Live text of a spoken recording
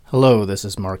Hello, this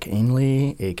is Mark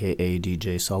Ainley, aka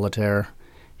DJ Solitare,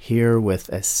 here with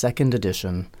a second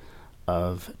edition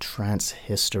of Trance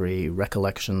History,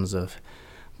 recollections of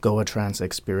Goa trance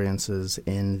experiences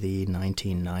in the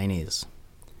 1990s.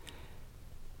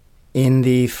 In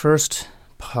the first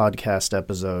podcast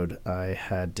episode, I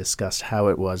had discussed how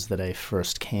it was that I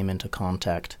first came into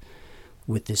contact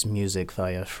with this music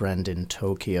via a friend in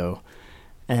Tokyo,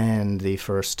 and the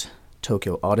first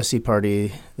Tokyo Odyssey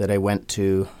party that I went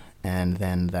to, and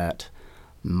then that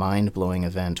mind-blowing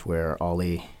event where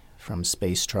Ollie from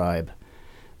Space Tribe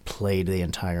played the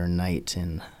entire night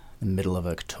in the middle of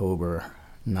October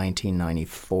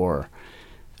 1994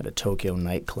 at a Tokyo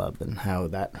nightclub, and how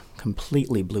that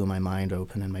completely blew my mind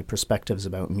open and my perspectives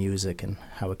about music and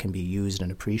how it can be used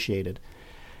and appreciated.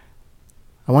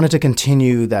 I wanted to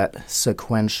continue that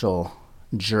sequential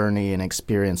journey and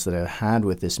experience that I had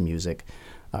with this music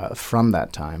from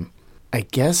that time. I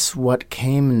guess what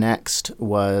came next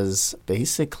was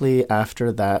basically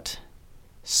after that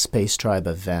Space Tribe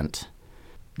event,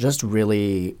 just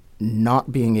really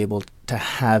not being able to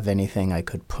have anything I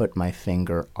could put my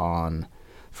finger on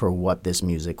for what this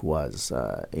music was.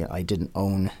 I didn't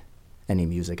own any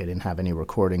music. I didn't have any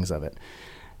recordings of it.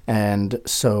 And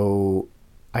so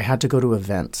I had to go to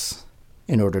events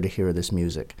in order to hear this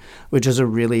music, which is a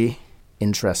really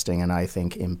interesting and I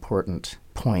think important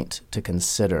point to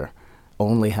consider.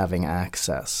 Only having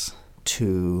access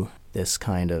to this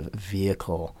kind of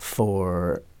vehicle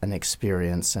for an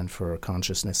experience and for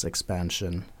consciousness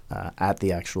expansion at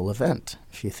the actual event.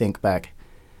 If you think back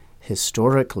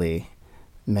historically,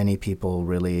 many people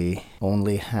really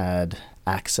only had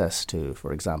access to,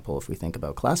 for example, if we think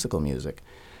about classical music,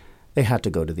 they had to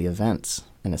go to the events,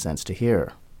 in a sense, to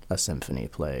hear a symphony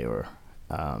play or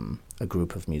a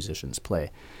group of musicians play,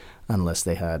 unless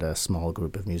they had a small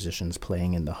group of musicians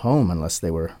playing in the home, unless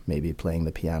they were maybe playing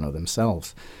the piano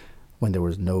themselves. When there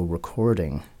was no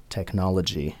recording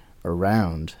technology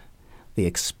around, the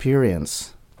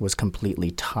experience was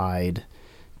completely tied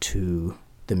to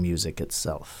the music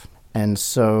itself. And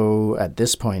so at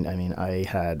this point, I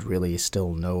had really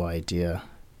still no idea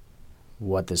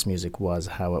what this music was,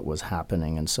 how it was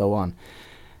happening, and so on.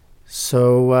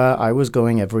 So I was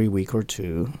going every week or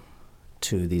two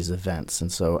to these events.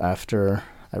 And so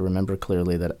I remember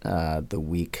clearly that the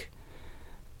week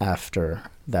after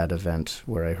that event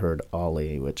where I heard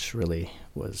Ollie, which really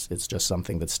it's just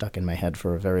something that stuck in my head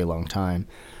for a very long time,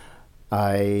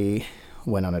 I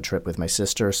went on a trip with my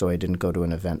sister, so I didn't go to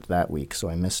an event that week. So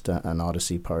I missed an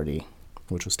Odyssey party,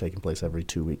 which was taking place every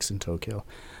 2 weeks in Tokyo.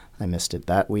 I missed it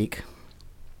that week.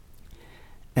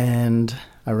 And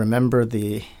I remember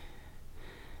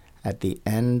at the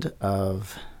end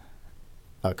of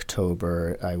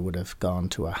October, I would have gone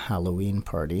to a Halloween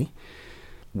party,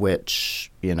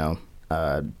 which,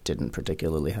 didn't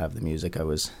particularly have the music I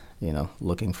was,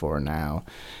 looking for now.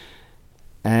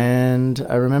 And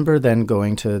I remember then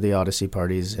going to the Odyssey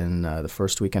parties in the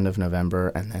first weekend of November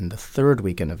and then the third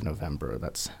weekend of November.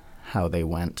 That's how they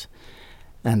went.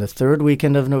 And the third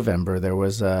weekend of November, there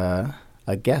was a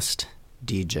guest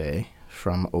DJ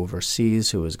from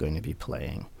overseas who was going to be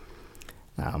playing.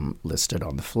 Listed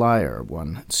on the flyer,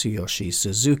 one Tsuyoshi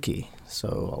Suzuki.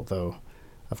 So although,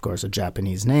 of course, a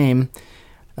Japanese name,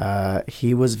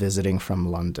 he was visiting from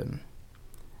London.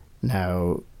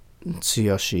 Now,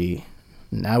 Tsuyoshi,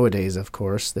 nowadays, of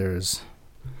course, there's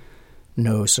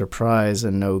no surprise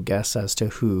and no guess as to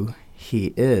who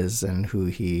he is and who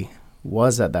he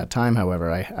was at that time.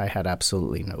 However, I had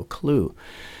absolutely no clue.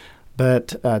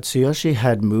 But Tsuyoshi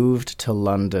had moved to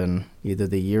London either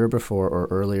the year before or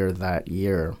earlier that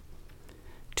year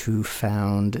to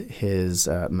found his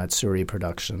Matsuri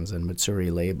Productions and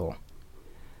Matsuri label,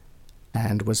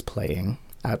 and was playing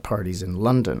at parties in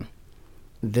London.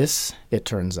 This, it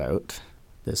turns out,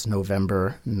 this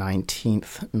November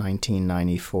 19th,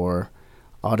 1994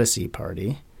 Odyssey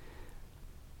party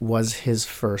was his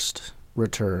first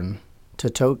return to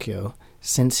Tokyo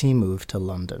since he moved to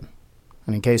London.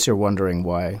 And in case you're wondering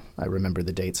why I remember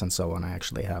the dates and so on, I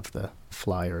actually have the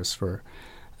flyers for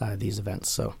these events,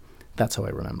 so that's how I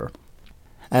remember.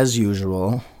 As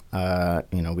usual,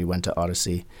 we went to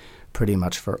Odyssey pretty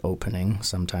much for opening,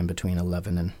 sometime between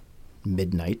 11 and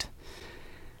midnight.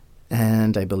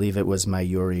 And I believe it was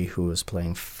Mayuri who was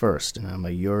playing first. Now,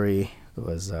 Mayuri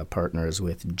was partners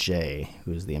with Jay,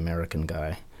 who's the American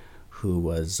guy, who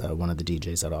was one of the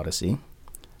DJs at Odyssey.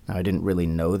 Now, I didn't really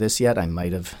know this yet. I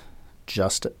might have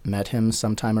just met him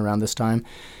sometime around this time.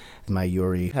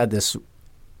 Mayuri had this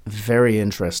very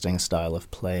interesting style of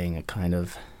playing, a kind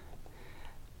of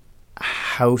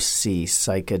housey,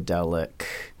 psychedelic,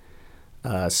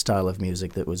 style of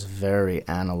music that was very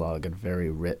analog and very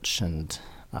rich and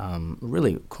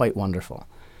really quite wonderful.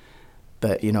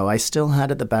 But, I still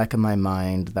had at the back of my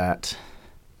mind that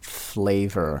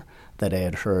flavor that I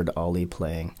had heard Ollie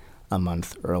playing a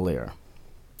month earlier.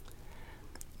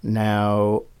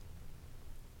 Now,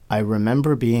 I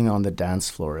remember being on the dance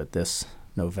floor at this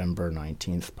November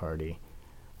 19th party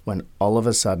when all of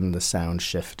a sudden the sound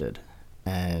shifted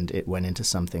and it went into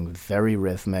something very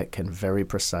rhythmic and very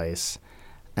precise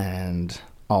and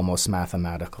almost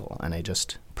mathematical. And I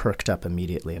just perked up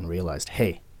immediately and realized,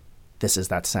 hey, this is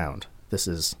that sound. This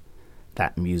is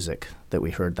that music that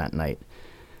we heard that night.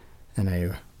 And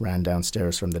I ran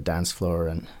downstairs from the dance floor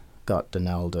and got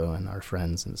Donaldo and our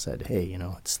friends and said, hey,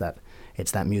 it's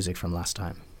that music from last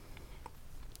time.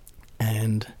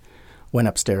 And went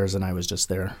upstairs and I was just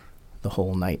there the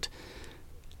whole night.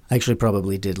 I actually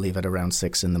probably did leave at around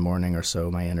 6 in the morning or so.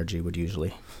 My energy would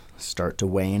usually start to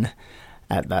wane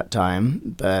at that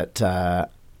time. But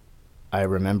I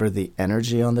remember the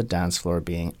energy on the dance floor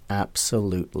being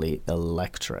absolutely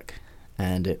electric.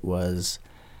 And it was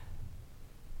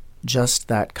just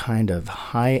that kind of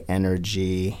high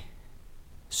energy,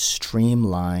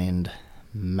 streamlined,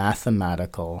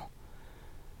 mathematical,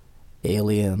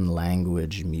 alien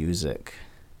language music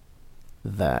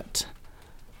that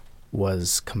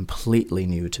was completely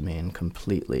new to me and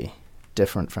completely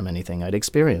different from anything I'd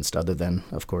experienced, other than,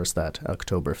 of course, that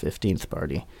October 15th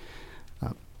party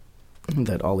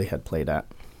that Ollie had played at.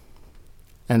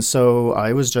 And so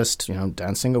I was just,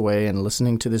 dancing away and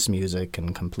listening to this music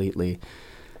and completely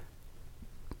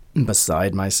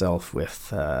beside myself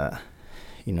with,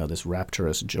 this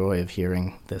rapturous joy of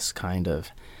hearing this kind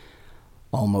of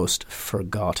almost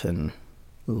forgotten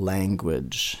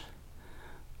language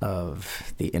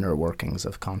of the inner workings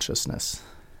of consciousness.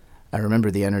 I remember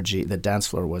the energy, the dance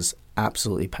floor was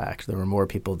absolutely packed. There were more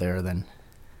people there than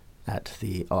at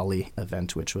the Ollie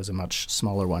event, which was a much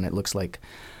smaller one. It looks like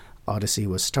Odyssey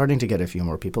was starting to get a few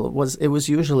more people. It was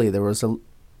usually,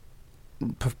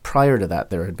 prior to that,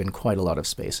 there had been quite a lot of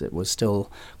space. It was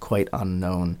still quite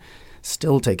unknown,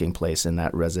 still taking place in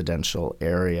that residential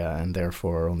area, and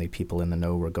therefore only people in the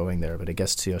know were going there. But I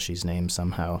guess Tsuyoshi's name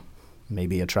somehow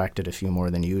maybe attracted a few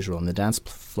more than usual, and the dance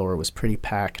floor was pretty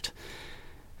packed.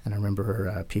 And I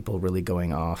remember people really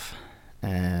going off,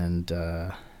 and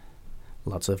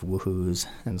lots of woohoos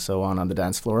and so on the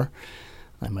dance floor.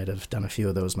 I might have done a few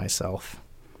of those myself.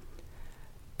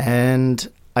 And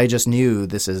I just knew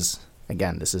this is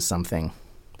something,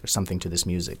 there's something to this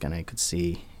music, and I could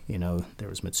see, there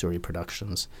was Mitsuri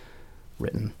Productions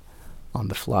written on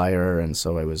the flyer, and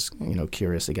so I was,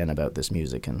 curious again about this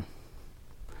music and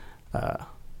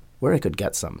where I could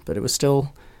get some. But it was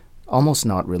still almost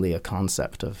not really a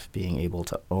concept of being able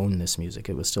to own this music.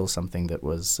 It was still something that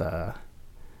was out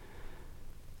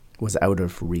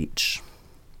of reach.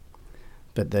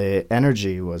 But the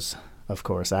energy was, of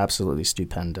course, absolutely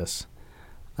stupendous.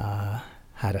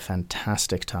 Had a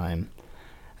fantastic time.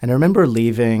 And I remember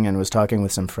leaving and was talking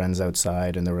with some friends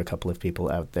outside, and there were a couple of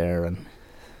people out there, and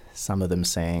some of them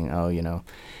saying,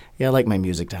 I like my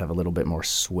music to have a little bit more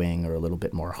swing or a little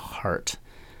bit more heart.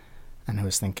 And I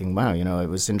was thinking, wow, it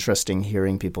was interesting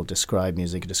hearing people describe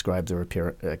music, describe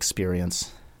their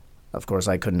experience. Of course,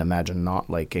 I couldn't imagine not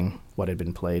liking what had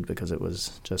been played because it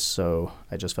was just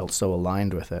I just felt so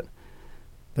aligned with it.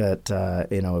 But, I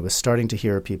was starting to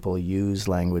hear people use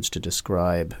language to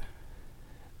describe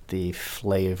the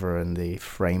flavor and the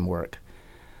framework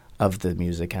of the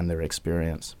music and their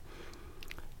experience.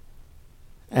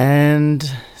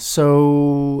 And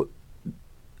so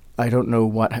I don't know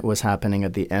what was happening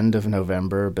at the end of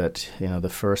November, but, the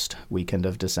first weekend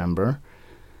of December,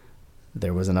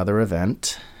 there was another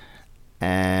event,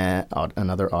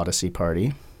 another Odyssey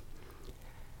party.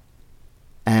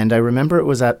 And I remember it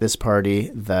was at this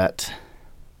party that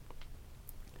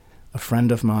a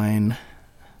friend of mine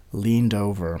leaned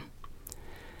over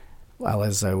while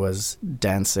as I was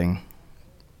dancing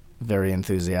very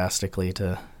enthusiastically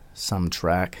to some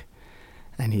track,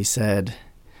 and he said,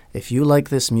 if you like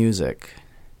this music,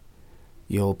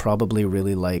 you'll probably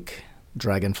really like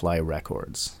Dragonfly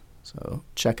Records. So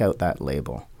check out that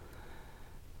label.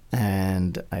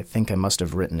 And I think I must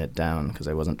have written it down because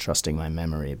I wasn't trusting my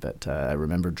memory, but I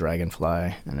remember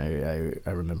Dragonfly, and I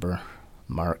remember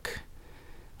Mark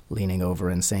leaning over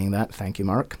and saying that. Thank you,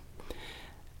 Mark.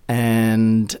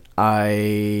 And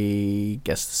I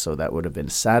guess so that would have been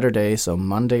Saturday, so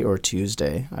Monday or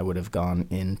Tuesday I would have gone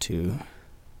into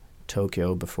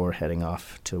Tokyo before heading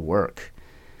off to work.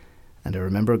 And I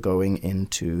remember going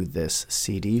into this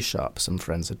CD shop some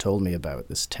friends had told me about,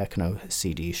 this techno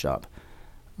CD shop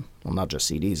well, not just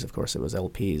CDs, of course, it was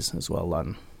LPs as well,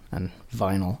 and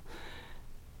vinyl.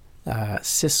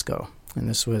 Cisco, and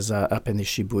this was up in the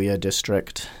Shibuya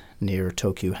district near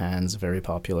Tokyu Hands, very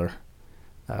popular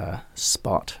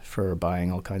spot for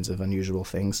buying all kinds of unusual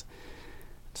things.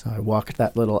 So I walked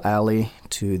that little alley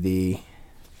to the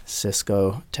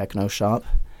Cisco techno shop,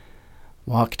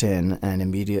 walked in, and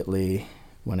immediately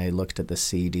when I looked at the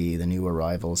CD, the new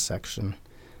arrivals section,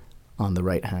 on the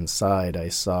right-hand side, I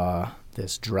saw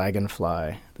this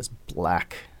dragonfly, this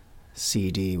black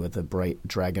CD with a bright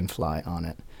dragonfly on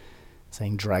it,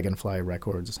 saying Dragonfly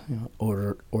Records,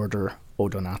 order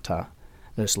Odonata.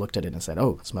 I just looked at it and said,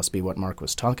 oh, this must be what Mark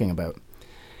was talking about.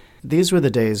 These were the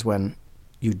days when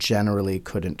you generally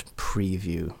couldn't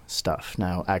preview stuff.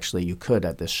 Now, actually, you could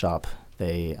at this shop.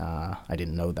 I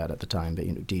didn't know that at the time, but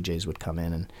DJs would come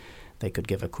in and they could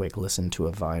give a quick listen to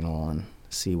a vinyl and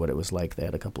see what it was like. They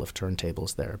had a couple of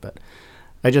turntables there, but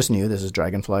I just knew this is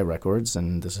Dragonfly Records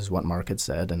and this is what Mark had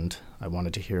said, and I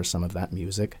wanted to hear some of that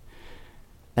music.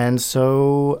 And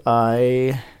so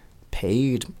I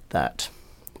paid that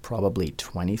probably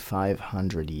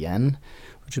 2,500 yen,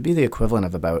 which would be the equivalent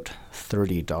of about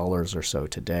 $30 or so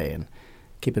today. And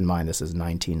keep in mind, this is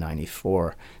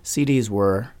 1994. CDs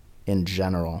were, in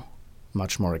general,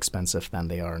 much more expensive than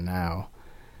they are now.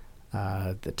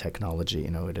 The technology,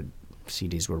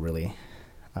 CDs were really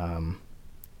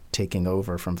taking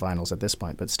over from vinyls at this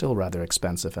point, but still rather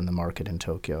expensive in the market in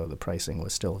Tokyo. The pricing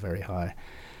was still very high.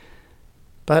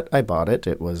 But I bought it.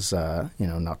 It was,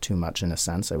 not too much in a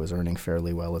sense. I was earning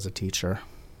fairly well as a teacher.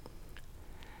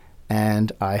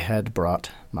 And I had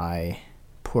brought my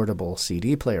portable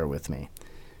CD player with me.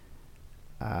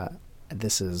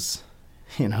 This is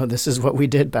what we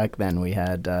did back then. We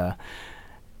had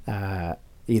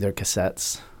either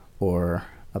cassettes or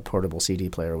a portable CD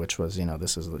player, which was,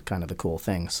 this is kind of the cool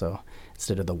thing. So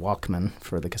instead of the Walkman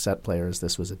for the cassette players,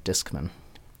 this was a Discman.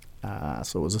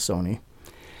 So it was a Sony.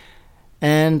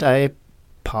 And I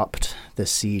popped the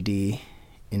CD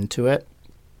into it,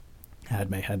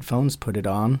 had my headphones, put it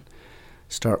on,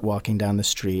 start walking down the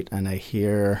street, and I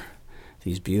hear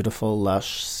these beautiful,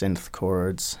 lush synth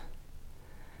chords.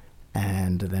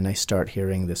 And then I start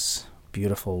hearing this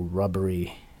beautiful,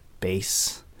 rubbery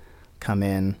bass come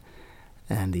in,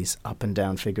 and these up and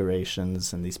down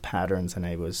figurations and these patterns, and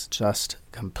I was just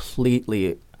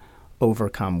completely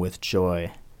overcome with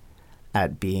joy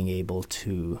at being able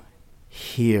to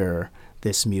hear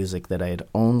this music that I had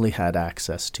only had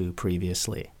access to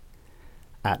previously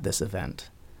at this event,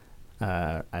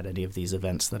 at any of these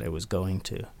events that I was going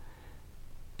to.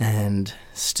 And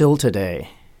still today,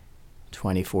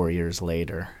 24 years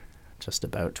later, just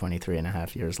about 23 and a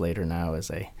half years later now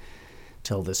as I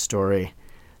tell this story,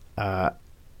 I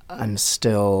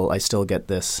still get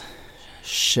this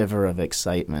shiver of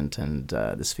excitement and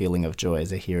this feeling of joy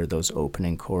as I hear those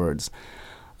opening chords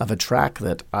of a track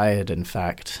that I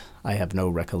have no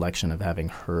recollection of having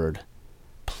heard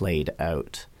played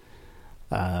out.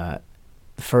 The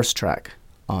first track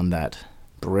on that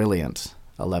brilliant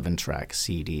 11-track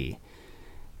CD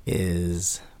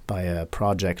is by a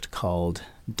project called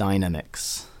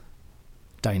Dynamics.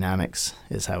 Dynamics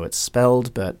is how it's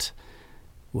spelled, but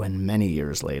when many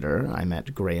years later I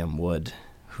met Graham Wood,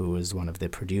 who is one of the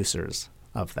producers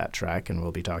of that track, and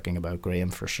we'll be talking about Graham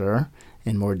for sure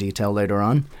in more detail later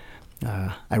on,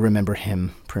 I remember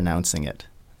him pronouncing it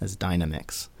as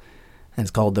Dynamics. And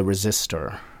it's called The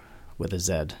Resistor, with a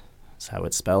Z. That's how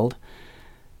it's spelled.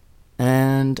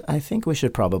 And I think we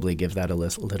should probably give that a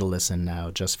little listen now,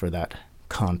 just for that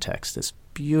context. This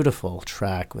beautiful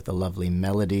track with a lovely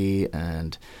melody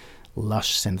and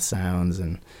lush synth sounds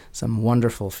and some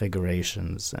wonderful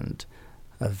figurations and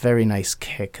a very nice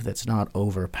kick that's not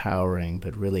overpowering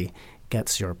but really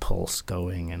gets your pulse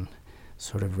going and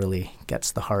sort of really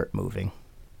gets the heart moving.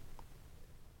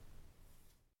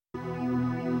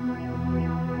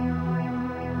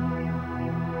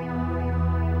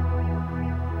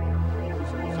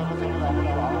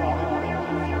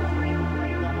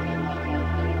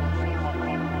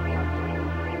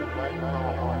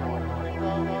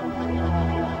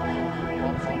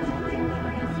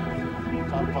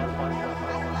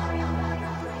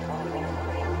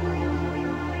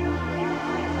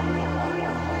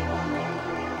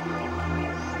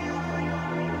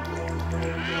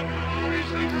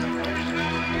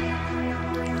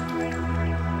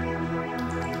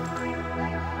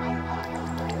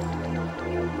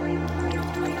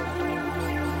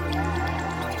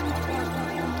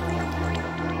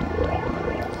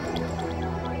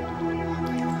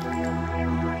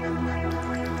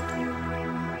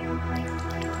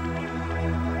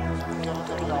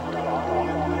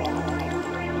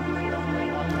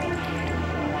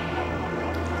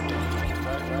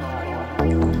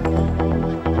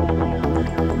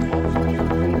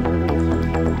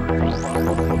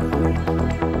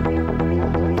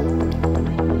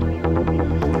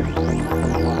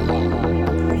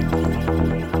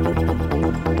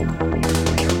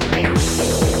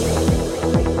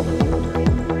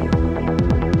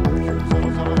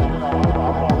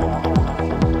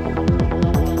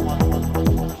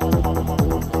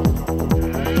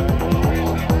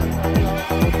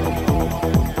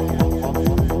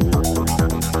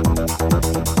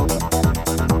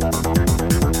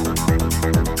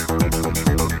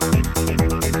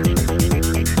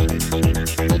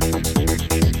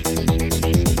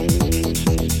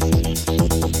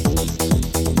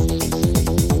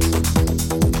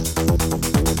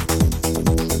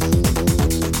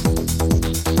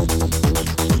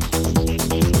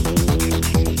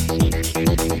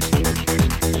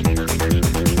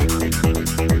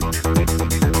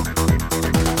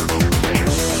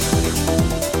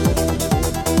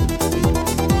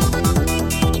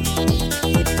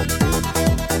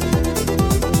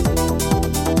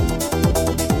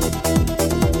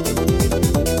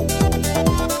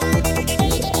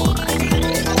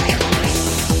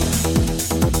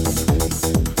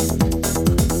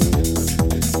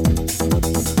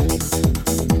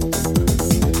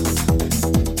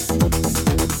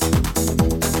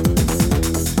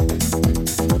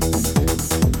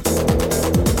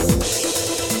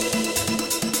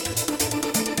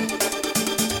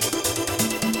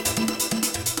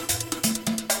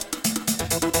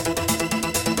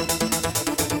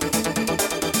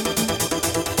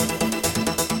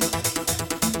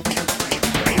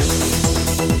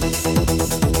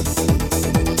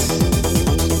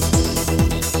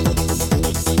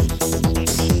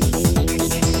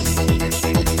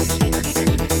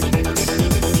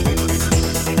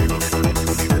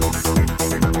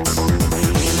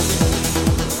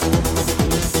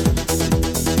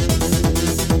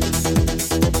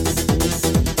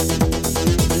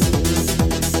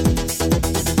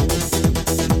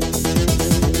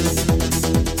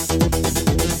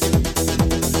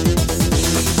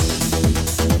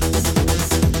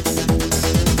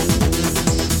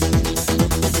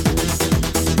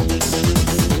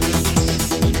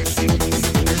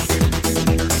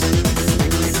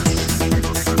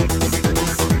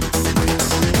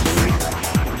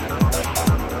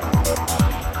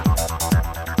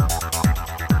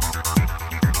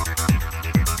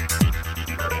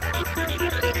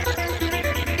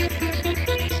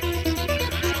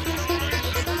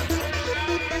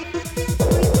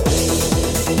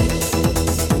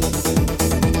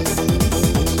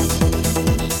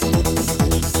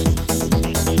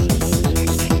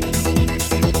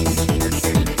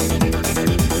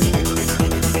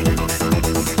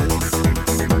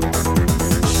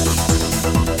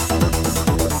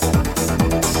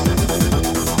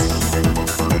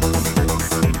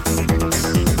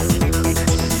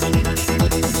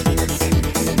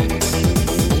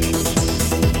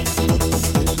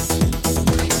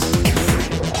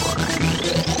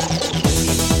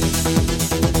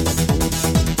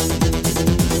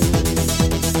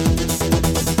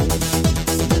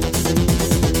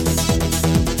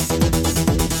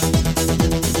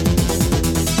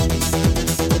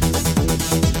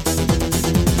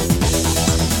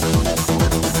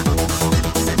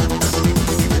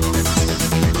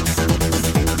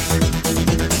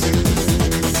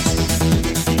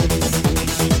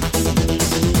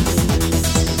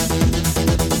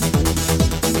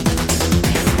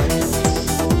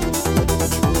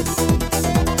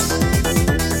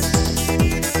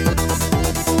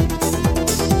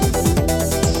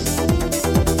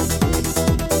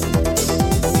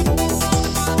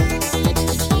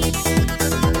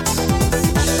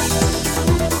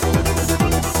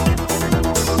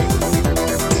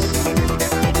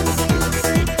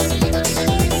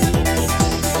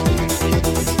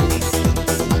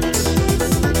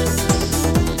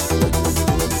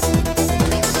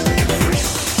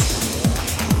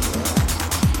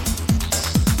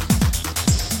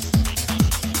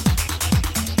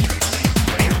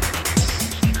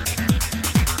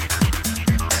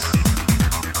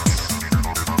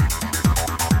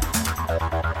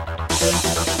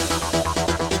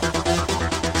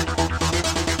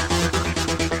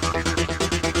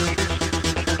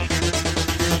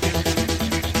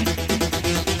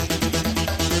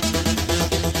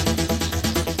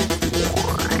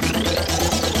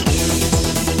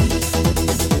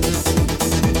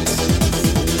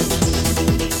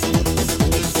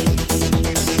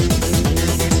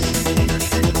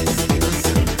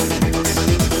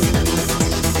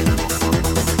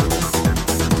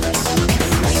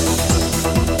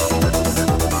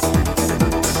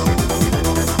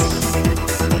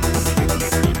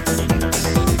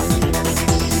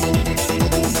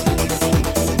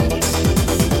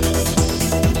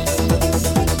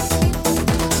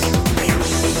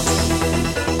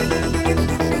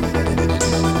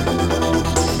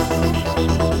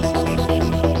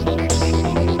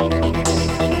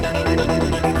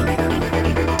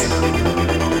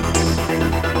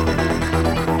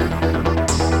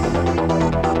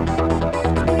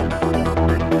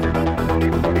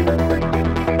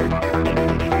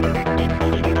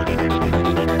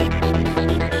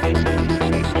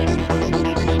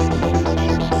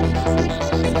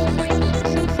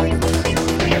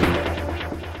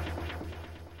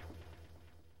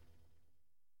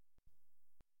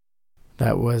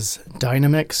 That was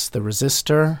Dynamics, The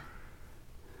Resistor.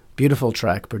 Beautiful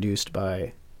track produced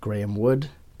by Graham Wood,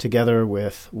 together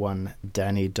with one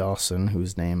Danny Dawson,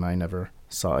 whose name I never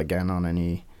saw again on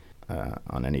any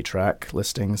track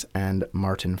listings, and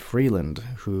Martin Freeland,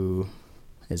 who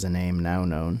is a name now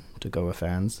known to Goa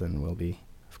fans, and will be,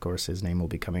 of course, his name will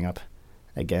be coming up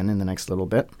again in the next little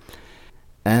bit.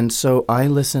 And so I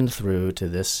listened through to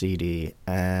this CD,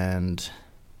 and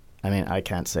I mean, I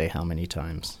can't say how many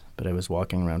times, but I was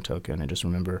walking around Tokyo, and I just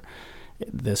remember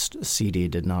this CD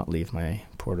did not leave my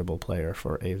portable player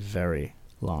for a very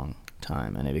long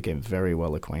time, and I became very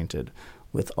well acquainted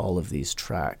with all of these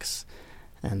tracks.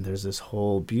 And there's this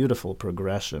whole beautiful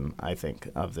progression, I think,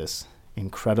 of this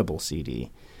incredible CD.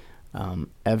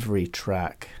 Every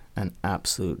track, an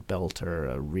absolute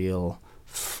belter, a real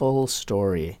full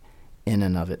story in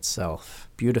and of itself,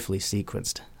 beautifully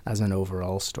sequenced as an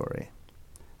overall story.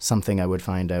 Something I would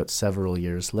find out several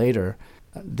years later.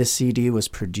 This CD was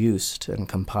produced and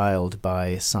compiled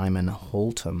by Simon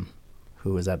Holtom,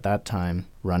 who was at that time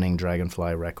running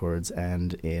Dragonfly Records,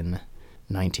 and in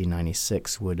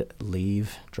 1996 would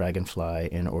leave Dragonfly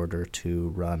in order to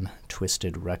run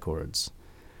Twisted Records.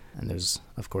 And there's,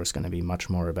 of course, going to be much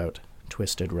more about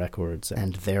Twisted Records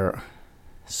and their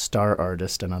star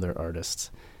artist and other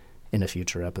artists in a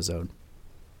future episode.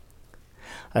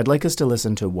 I'd like us to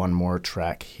listen to one more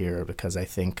track here, because I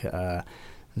think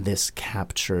this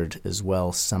captured as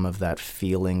well some of that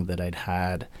feeling that I'd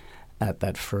had at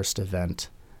that first event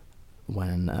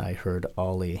when I heard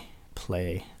Ollie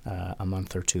play a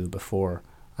month or two before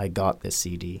I got this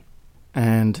CD.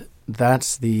 And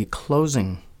that's the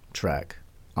closing track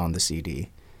on the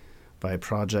CD by a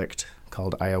project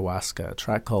called Ayahuasca, a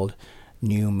track called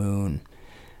New Moon.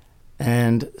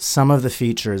 And some of the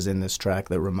features in this track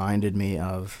that reminded me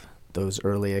of those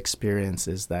early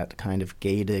experiences, that kind of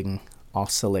gating,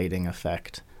 oscillating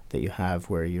effect that you have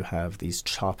where you have these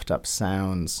chopped up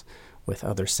sounds with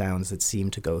other sounds that seem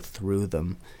to go through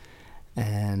them,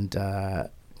 and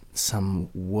some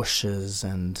whooshes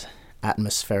and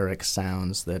atmospheric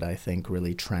sounds that I think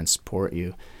really transport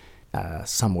you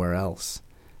somewhere else.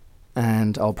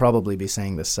 And I'll probably be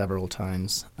saying this several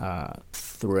times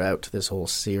throughout this whole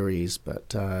series,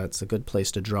 but it's a good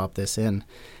place to drop this in.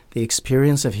 The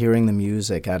experience of hearing the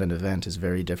music at an event is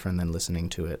very different than listening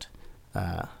to it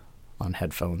on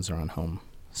headphones or on home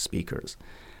speakers.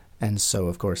 And so,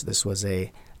 of course, it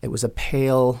was a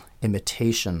pale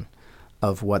imitation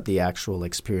of what the actual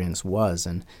experience was.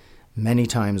 And many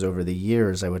times over the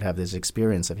years, I would have this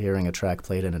experience of hearing a track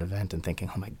played at an event and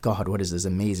thinking, oh my God, what is this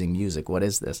amazing music? What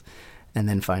is this? And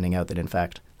then finding out that, in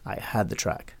fact, I had the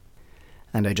track.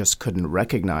 And I just couldn't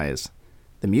recognize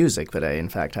the music, but I, in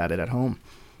fact, had it at home.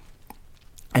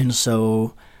 And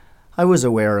so I was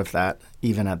aware of that,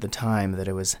 even at the time, that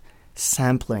it was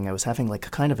sampling. I was having like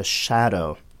a kind of a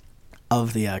shadow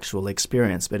of the actual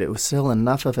experience, but it was still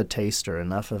enough of a taster,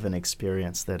 enough of an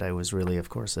experience that I was really, of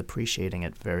course, appreciating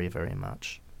it very, very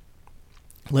much.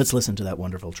 Let's listen to that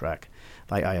wonderful track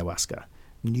by Ayahuasca,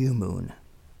 New Moon.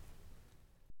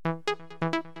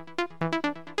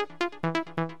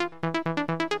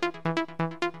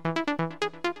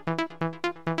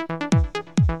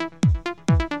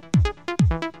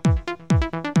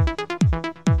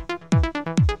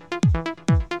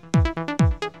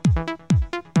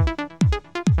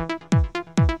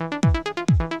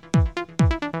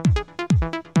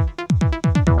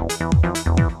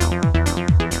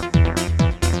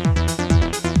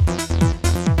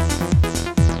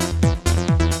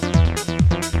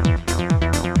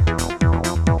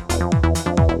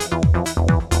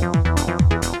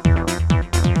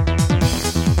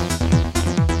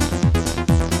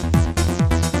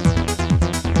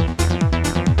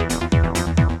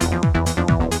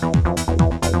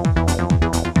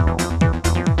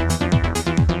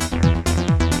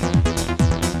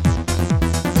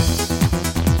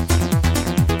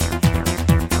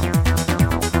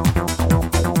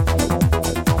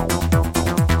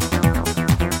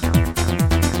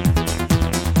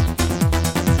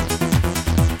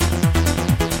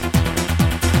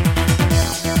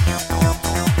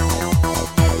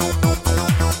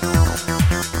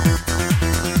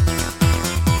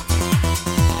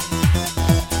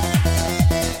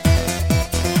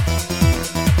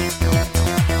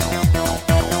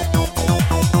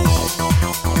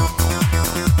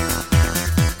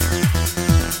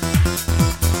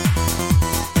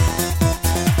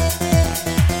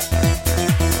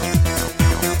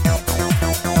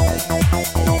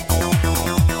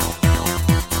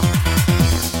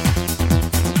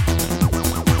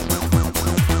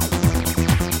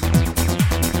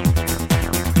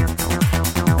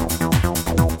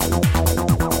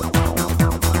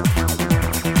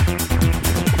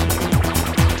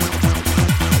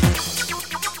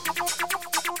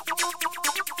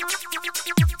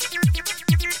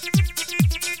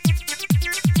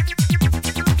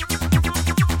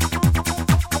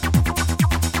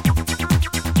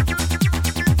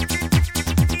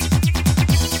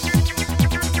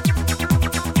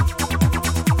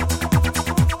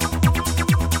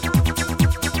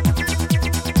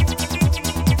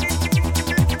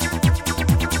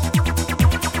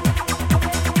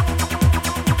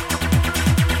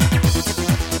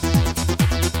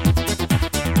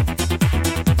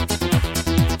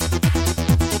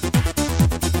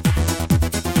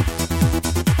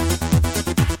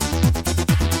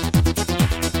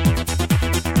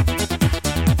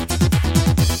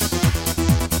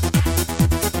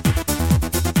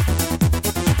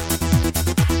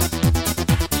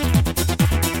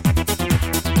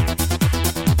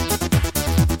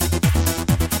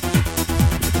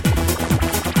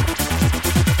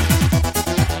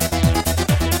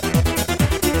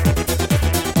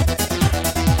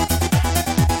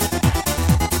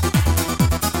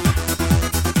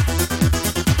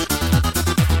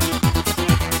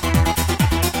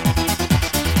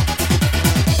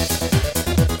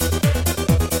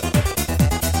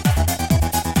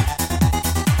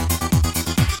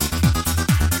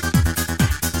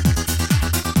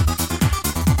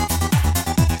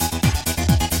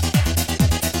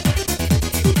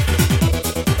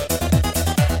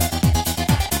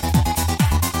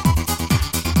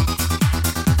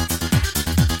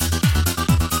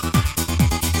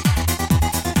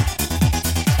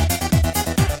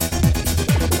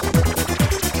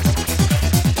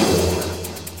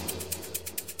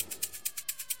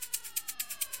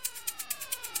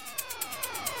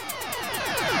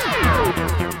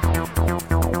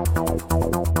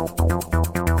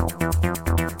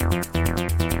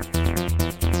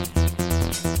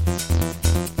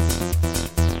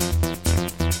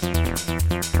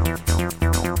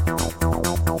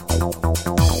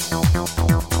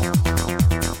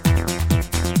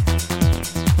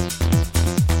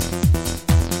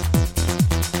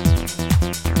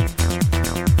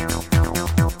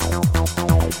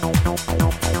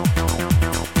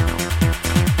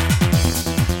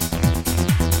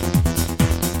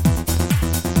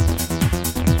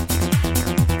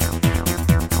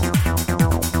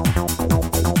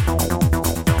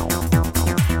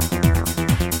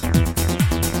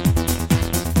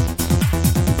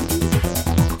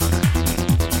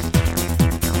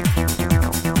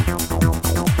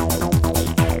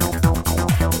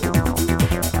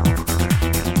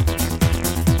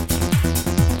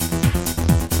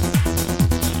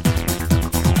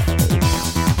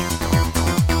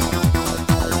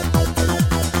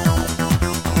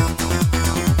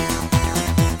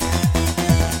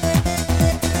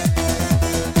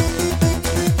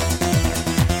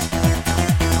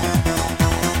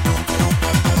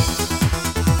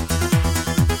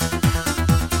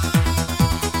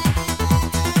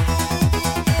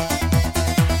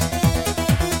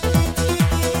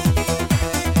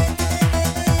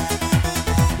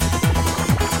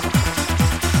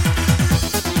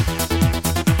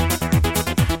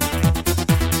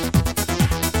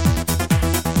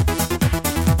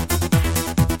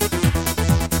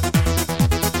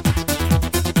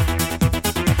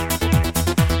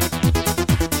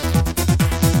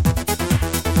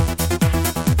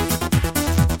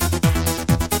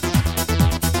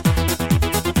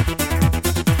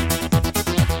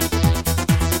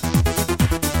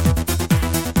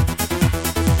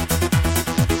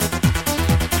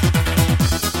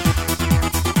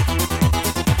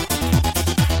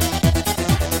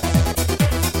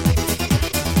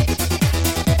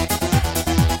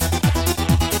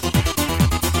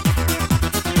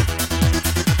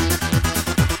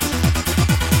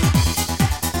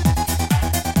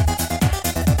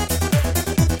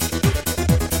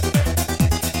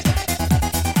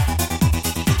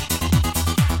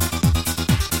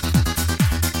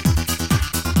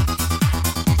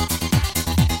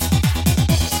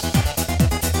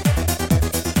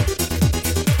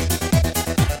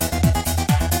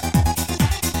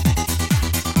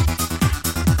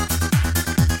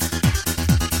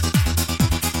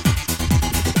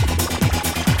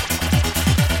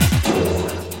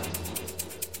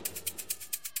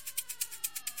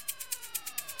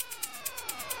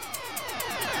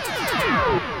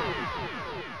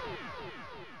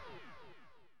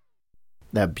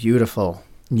 that beautiful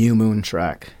New Moon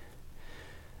track,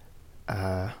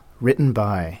 written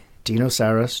by Dino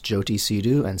Saris, Jyoti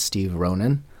Sidhu, and Steve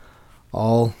Ronan,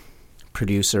 all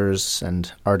producers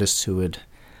and artists who would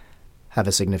have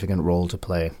a significant role to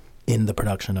play in the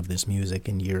production of this music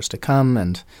in years to come,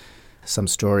 and some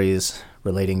stories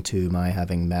relating to my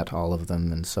having met all of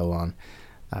them and so on,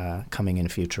 coming in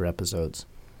future episodes.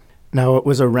 Now, it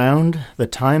was around the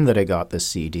time that I got this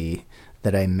CD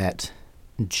that I met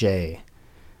Jay,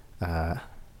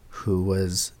 who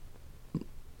was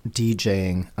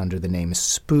DJing under the name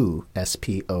Spoo,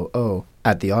 S-P-O-O,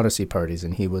 at the Odyssey parties,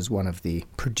 and he was one of the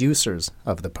producers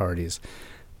of the parties.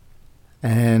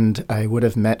 And I would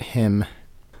have met him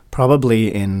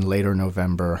probably in later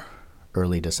November,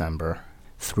 early December,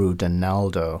 through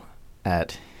Donaldo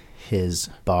at his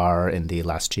bar in the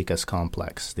Las Chicas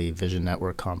complex, the Vision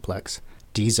Network complex,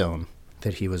 D-Zone,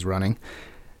 that he was running.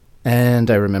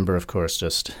 And I remember, of course,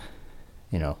 just,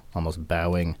 almost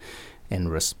bowing in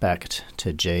respect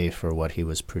to Jay for what he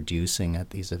was producing at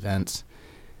these events.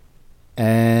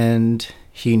 And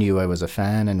he knew I was a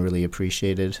fan and really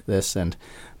appreciated this. And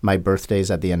my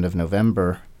birthday's at the end of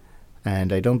November,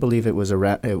 and I don't believe it was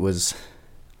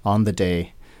on the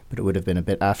day, but it would have been a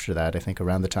bit after that, I think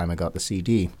around the time I got the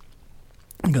CD.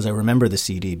 Because I remember the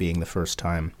CD being the first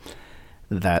time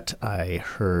that I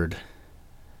heard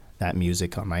that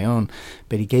music on my own.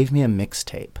 But he gave me a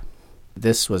mixtape.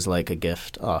 This was like a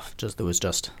gift that was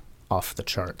just off the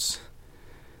charts.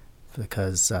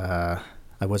 Because I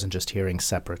wasn't just hearing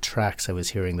separate tracks, I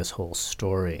was hearing this whole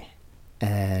story.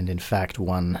 And in fact,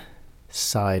 one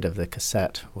side of the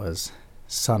cassette was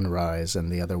Sunrise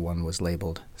and the other one was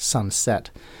labeled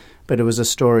Sunset. But it was a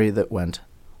story that went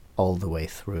all the way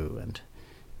through, and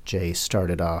Jay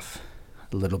started off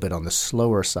a little bit on the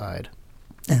slower side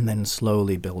and then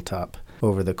slowly built up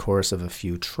over the course of a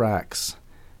few tracks.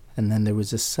 And then there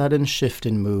was a sudden shift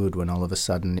in mood when all of a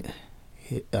sudden,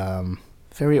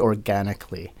 very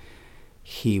organically,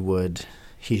 he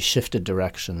shifted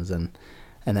directions and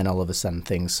then all of a sudden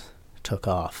things took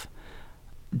off.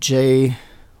 Jay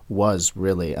was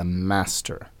really a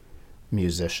master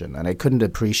musician, and I couldn't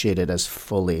appreciate it as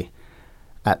fully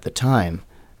at the time.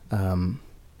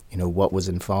 What was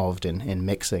involved in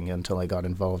mixing until I got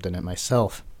involved in it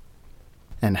myself,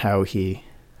 and how he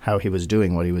was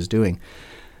doing what he was doing.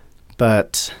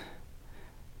 But,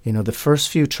 the first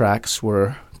few tracks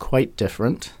were quite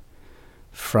different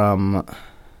from,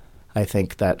 I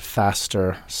think, that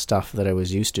faster stuff that I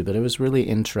was used to. But I was really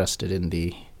interested in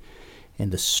the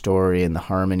story and the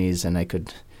harmonies, and I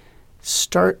could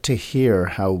start to hear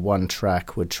how one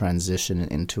track would transition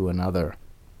into another.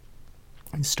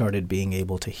 I started being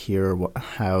able to hear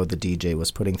how the DJ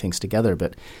was putting things together.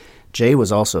 But Jay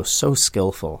was also so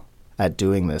skillful at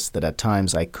doing this that at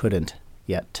times I couldn't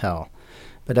yet tell.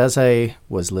 But as I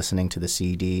was listening to the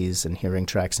CDs and hearing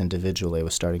tracks individually, I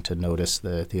was starting to notice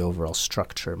the overall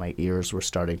structure. My ears were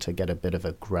starting to get a bit of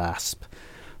a grasp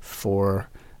for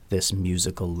this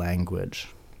musical language.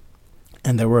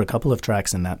 And there were a couple of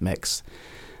tracks in that mix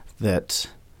that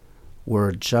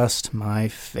were just my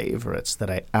favorites, that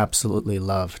I absolutely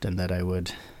loved and that I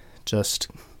would just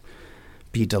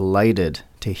be delighted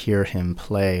to hear him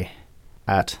play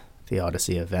at the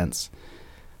Odyssey events.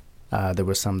 There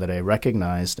were some that I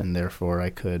recognized, and therefore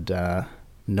I could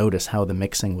notice how the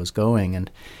mixing was going.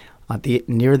 And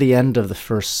near the end of the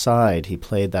first side, he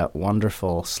played that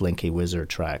wonderful Slinky Wizard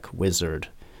track, Wizard,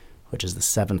 which is the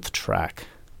 7th track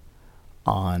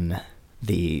on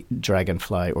the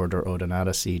Dragonfly Order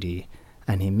Odonata CD,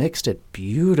 and he mixed it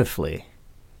beautifully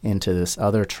into this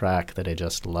other track that I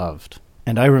just loved.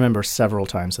 And I remember several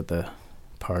times at the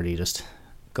party just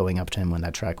going up to him when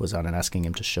that track was on and asking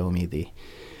him to show me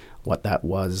what that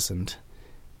was, and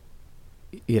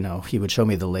he would show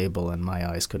me the label and my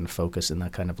eyes couldn't focus in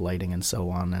that kind of lighting and so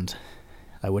on, and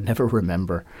I would never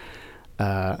remember.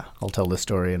 I'll tell the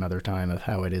story another time of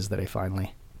how it is that I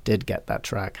finally did get that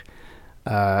track.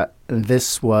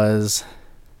 This was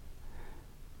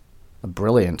a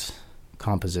brilliant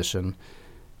composition,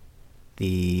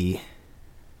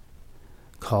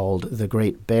 called The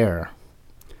Great Bear,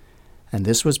 and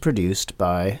this was produced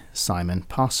by Simon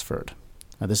Posford.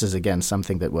 Now, this is again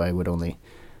something that I would only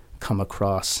come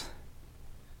across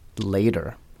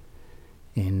later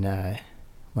when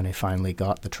I finally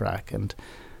got the track, and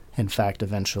in fact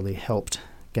eventually helped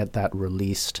get that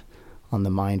released on the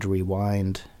Mind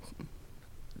Rewind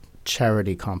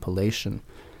charity compilation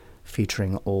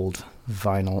featuring old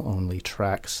vinyl-only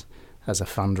tracks as a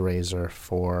fundraiser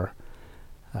for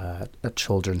a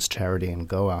children's charity in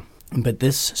Goa. But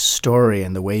this story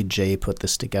and the way Jay put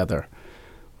this together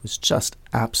was just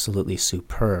absolutely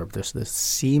superb. There's this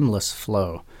seamless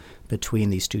flow between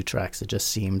these two tracks. It just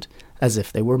seemed as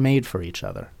if they were made for each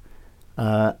other.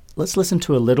 Let's listen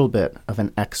to a little bit of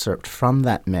an excerpt from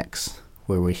that mix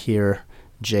where we hear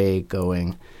Jay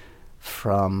going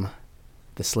from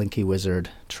the Slinky Wizard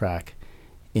track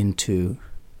into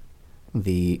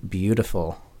the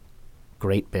beautiful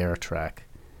Great Bear track,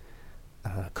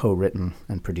 co-written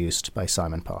and produced by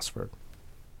Simon Posford.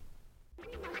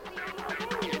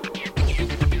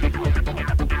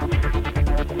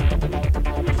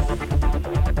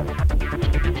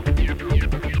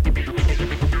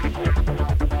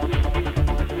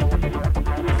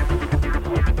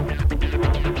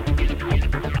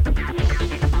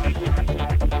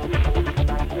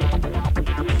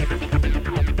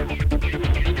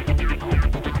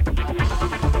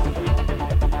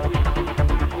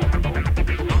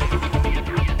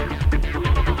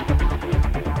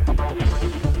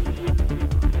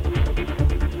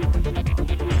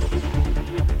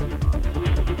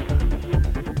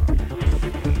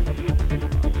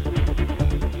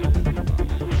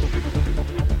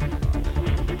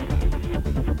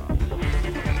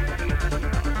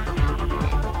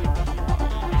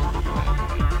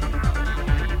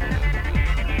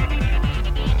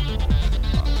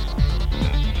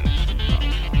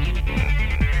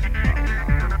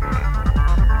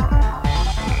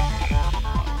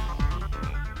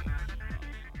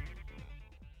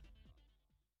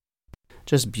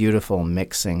 Just beautiful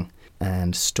mixing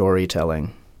and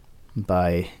storytelling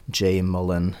by Jay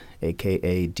Mullen,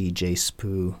 a.k.a. DJ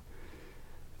Spoo,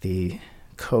 the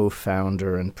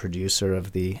co-founder and producer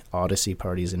of the Odyssey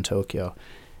parties in Tokyo.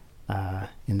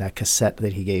 In that cassette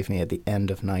that he gave me at the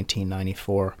end of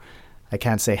 1994, I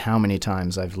can't say how many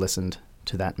times I've listened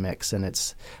to that mix, and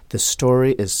the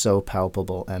story is so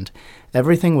palpable, and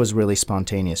everything was really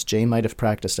spontaneous. Jay might have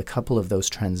practiced a couple of those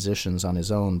transitions on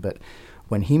his own, but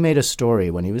when he made a story,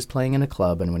 when he was playing in a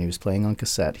club and when he was playing on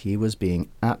cassette, he was being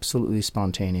absolutely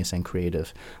spontaneous and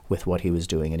creative with what he was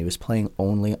doing, and he was playing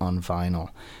only on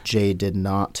vinyl. Jay did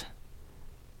not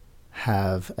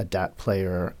have a DAT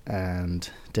player and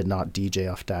did not DJ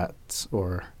off DATs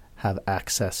or have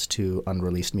access to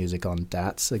unreleased music on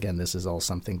DATs. Again, this is all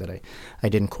something that I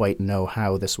didn't quite know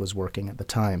how this was working at the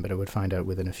time, but I would find out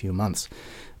within a few months.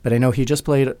 But I know he just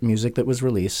played music that was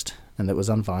released and that was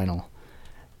on vinyl.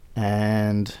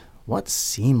 And what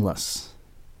seamless,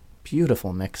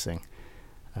 beautiful mixing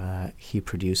he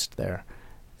produced there.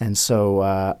 And so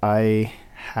I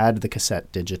had the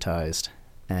cassette digitized,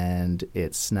 and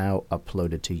it's now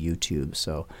uploaded to YouTube.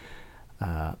 So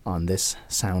on this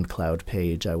SoundCloud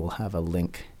page, I will have a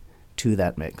link to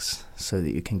that mix so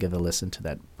that you can give a listen to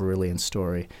that brilliant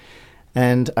story.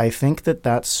 And I think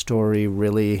that story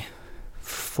really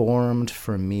formed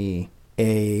for me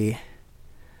a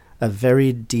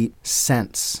very deep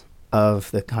sense of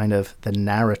the kind of the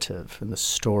narrative and the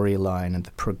storyline and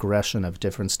the progression of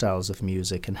different styles of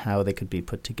music and how they could be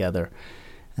put together,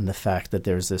 and the fact that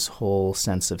there's this whole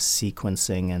sense of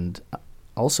sequencing and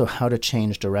also how to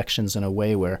change directions in a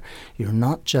way where you're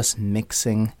not just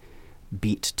mixing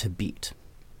beat to beat.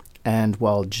 And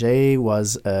while Jay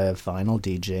was a vinyl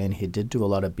DJ and he did do a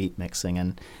lot of beat mixing,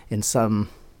 and in some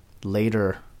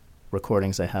later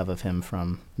recordings I have of him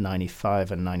from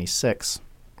 95 and 96,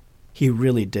 he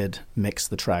really did mix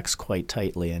the tracks quite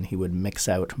tightly, and he would mix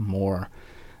out more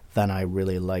than I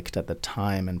really liked at the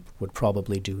time and would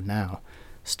probably do now,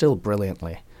 still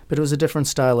brilliantly. But it was a different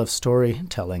style of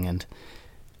storytelling, and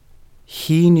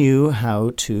he knew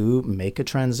how to make a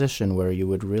transition where you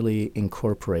would really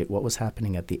incorporate what was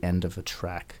happening at the end of a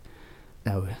track.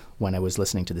 Now, when I was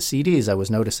listening to the CDs, I was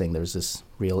noticing there's this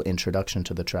real introduction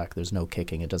to the track. There's no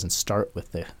kicking. It doesn't start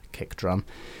with the kick drum.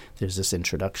 There's this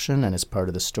introduction, and it's part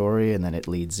of the story, and then it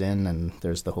leads in, and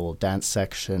there's the whole dance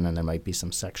section, and there might be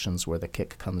some sections where the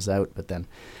kick comes out, but then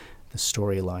the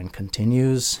storyline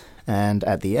continues, and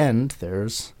at the end,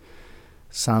 there's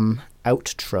some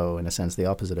outro, in a sense, the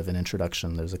opposite of an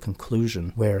introduction. There's a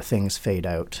conclusion where things fade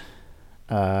out.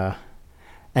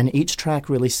 And each track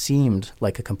really seemed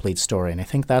like a complete story. And I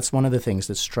think that's one of the things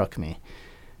that struck me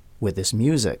with this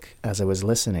music as I was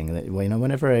listening. That, you know,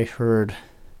 whenever I heard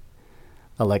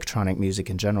electronic music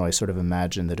in general, I sort of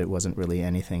imagined that it wasn't really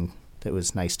anything that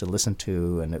was nice to listen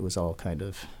to, and it was all kind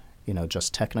of, you know,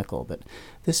 just technical. But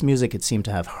this music, it seemed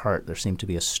to have heart. There seemed to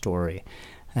be a story.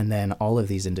 And then all of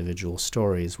these individual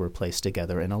stories were placed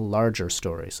together in a larger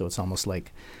story. So it's almost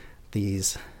like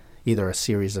these, either a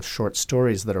series of short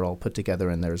stories that are all put together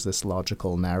and there's this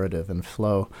logical narrative and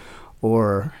flow,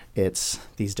 or it's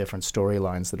these different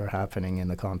storylines that are happening in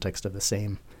the context of the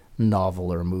same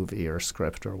novel or movie or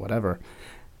script or whatever.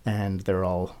 and they're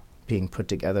all being put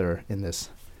together in this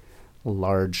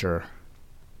larger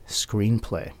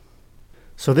screenplay.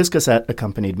 So this cassette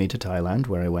accompanied me to Thailand,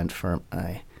 where I went for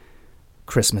a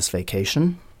Christmas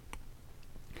vacation.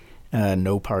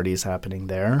 No parties happening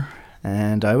there,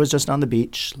 and I was just on the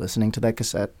beach listening to that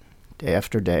cassette day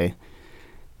after day,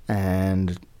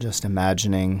 and just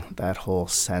imagining that whole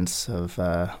sense of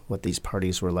what these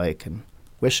parties were like, and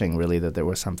wishing really that there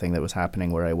was something that was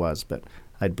happening where I was. But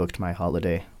I'd booked my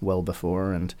holiday well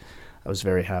before, and I was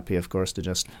very happy, of course, to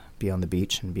just be on the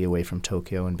beach and be away from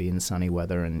Tokyo and be in sunny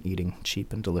weather and eating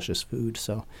cheap and delicious food.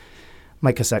 So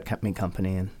my cassette kept me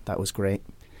company, and that was great.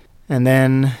 And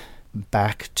then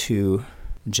back to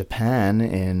Japan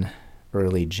in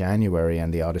early January,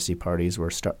 and the Odyssey parties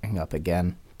were starting up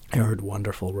again. I heard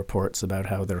wonderful reports about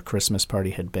how their Christmas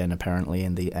party had been. Apparently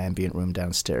in the ambient room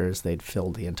downstairs, they'd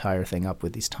filled the entire thing up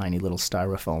with these tiny little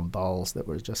styrofoam balls that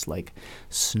were just like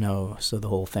snow. So the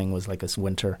whole thing was like this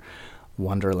winter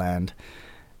wonderland.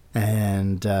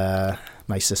 And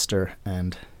my sister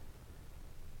and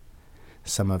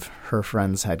some of her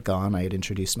friends had gone. I had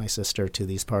introduced my sister to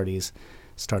these parties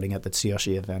starting at the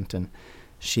Tsuyoshi event, and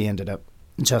she ended up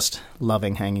just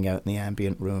loving hanging out in the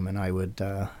ambient room, and I would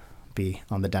be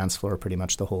on the dance floor pretty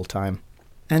much the whole time.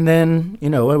 And then,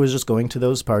 I was just going to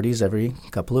those parties every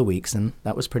couple of weeks, and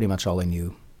that was pretty much all I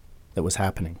knew that was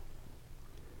happening.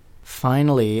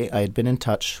 Finally, I had been in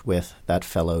touch with that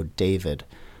fellow David,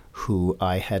 who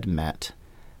I had met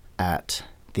at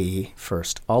the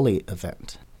first Ollie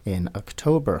event in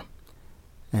October.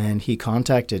 And he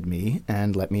contacted me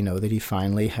and let me know that he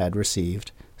finally had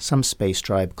received some Space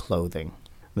Tribe clothing.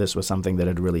 This was something that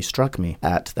had really struck me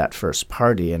at that first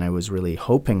party, and I was really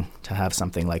hoping to have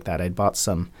something like that. I'd bought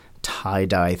some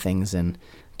tie-dye things in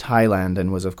Thailand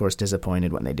and was, of course,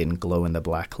 disappointed when they didn't glow in the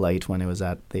black light when I was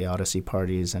at the Odyssey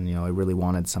parties, and, I really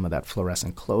wanted some of that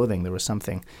fluorescent clothing. There was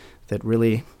something that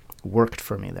really worked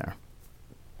for me there.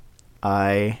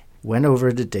 I went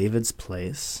over to David's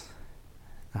place.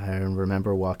 I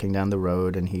remember walking down the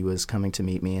road, and he was coming to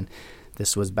meet me, and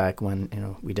this was back when,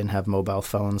 we didn't have mobile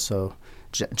phones, so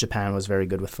Japan was very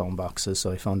good with phone boxes,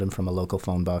 so I phoned him from a local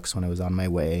phone box when I was on my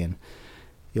way, and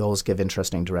you always give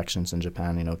interesting directions in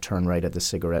Japan, turn right at the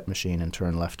cigarette machine and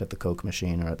turn left at the Coke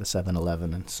machine or at the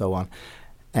 7-Eleven and so on.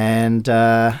 And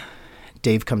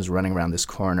Dave comes running around this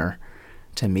corner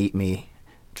to meet me,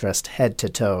 dressed head to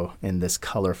toe in this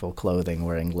colorful clothing,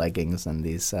 wearing leggings and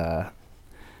this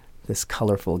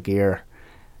colorful gear,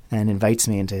 and invites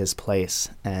me into his place.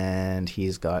 And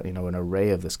he's got, an array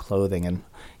of this clothing, and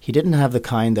he didn't have the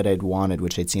kind that I'd wanted,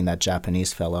 which I'd seen that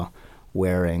Japanese fellow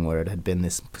wearing, where it had been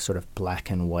this sort of black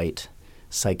and white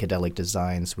psychedelic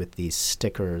designs with these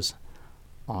stickers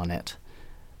on it.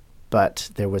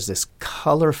 But there was this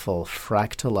colorful,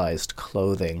 fractalized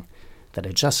clothing that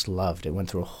I just loved. It went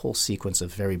through a whole sequence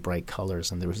of very bright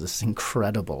colors, and there was this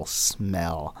incredible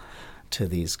smell to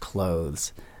these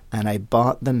clothes. And I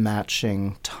bought the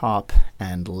matching top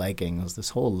and leggings. This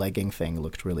whole legging thing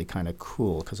looked really kind of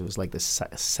cool because it was like this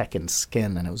second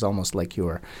skin, and it was almost like you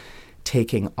were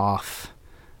taking off,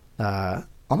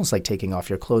 almost like taking off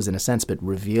your clothes in a sense, but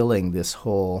revealing this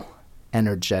whole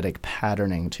energetic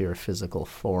patterning to your physical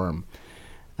form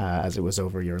as it was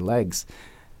over your legs.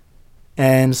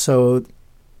 And so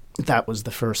that was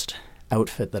the first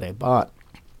outfit that I bought.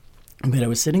 But I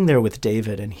was sitting there with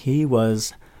David, and he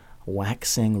was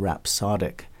waxing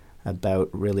rhapsodic about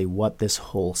really what this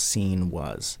whole scene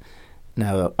was.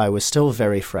 Now, I was still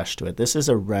very fresh to it. This is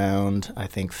around, I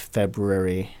think,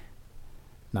 February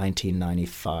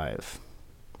 1995.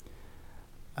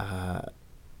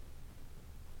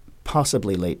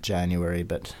 Possibly late January,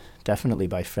 but definitely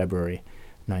by February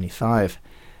 95.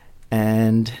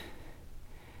 And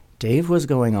Dave was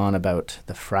going on about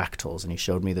the fractals, and he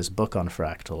showed me this book on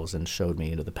fractals and showed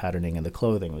me, the patterning in the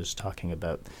clothing. He was talking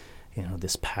about,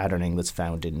 this patterning that's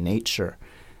found in nature.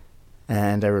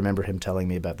 And I remember him telling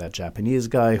me about that Japanese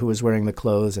guy who was wearing the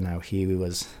clothes and how he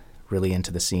was really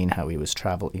into the scene, how he was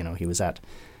he was at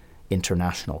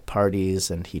international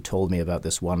parties, and he told me about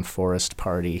this one forest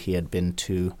party he had been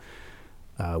to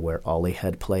where Ollie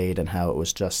had played, and how it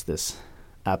was just this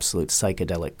absolute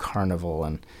psychedelic carnival,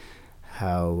 and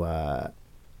how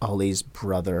Ollie's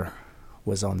brother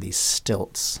was on these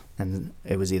stilts, and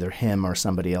it was either him or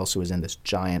somebody else who was in this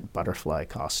giant butterfly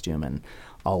costume, and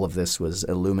all of this was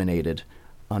illuminated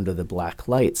under the black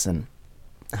lights, and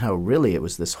how really it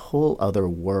was this whole other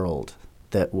world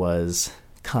that was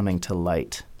coming to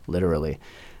light, literally,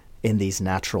 in these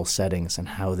natural settings, and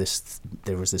how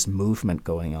there was this movement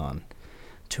going on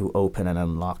to open and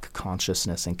unlock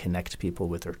consciousness and connect people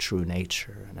with their true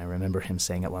nature. And I remember him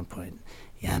saying at one point,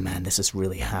 yeah, man, this is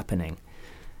really happening.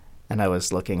 And I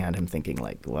was looking at him thinking,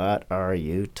 like, what are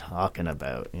you talking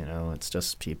about? You know, it's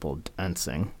just people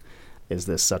dancing. Is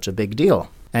this such a big deal?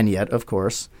 And yet, of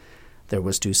course, there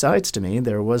was two sides to me.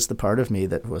 There was the part of me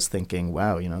that was thinking,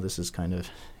 wow, you know, this is kind of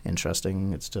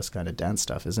interesting. It's just kind of dance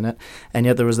stuff, isn't it? And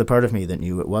yet there was the part of me that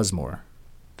knew it was more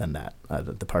than that.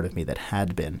 The part of me that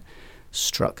had been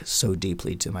struck so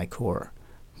deeply to my core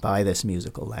by this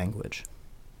musical language.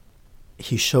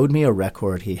 He showed me a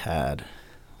record he had,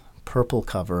 purple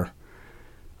cover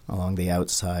along the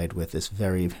outside with this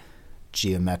very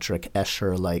geometric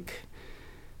Escher-like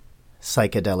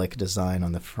psychedelic design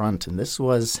on the front. And this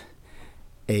was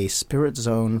a Spirit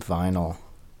Zone vinyl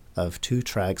of 2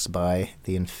 tracks by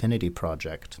the Infinity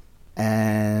Project.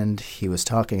 And he was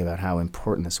talking about how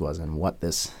important this was and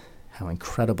how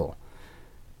incredible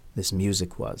this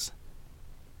music was.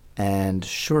 And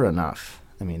sure enough,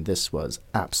 I mean, this was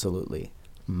absolutely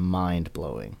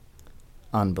mind-blowing,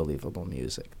 unbelievable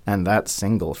music. And that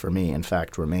single, for me, in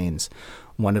fact, remains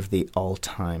one of the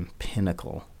all-time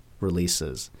pinnacle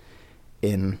releases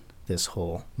in this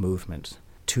whole movement.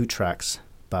 2 tracks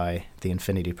by the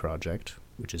Infinity Project,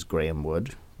 which is Graham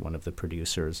Wood, one of the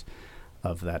producers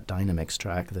of that Dynamics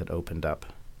track that opened up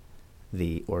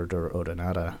the Order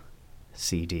Oronata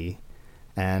CD,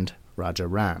 and Raja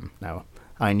Ram. Now,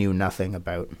 I knew nothing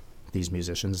about these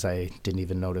musicians. I didn't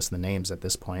even notice the names at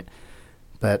this point,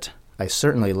 but I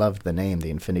certainly loved the name,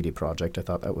 the Infinity Project. I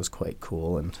thought that was quite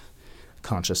cool and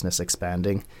consciousness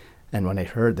expanding. And when I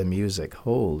heard the music,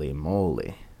 holy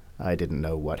moly, I didn't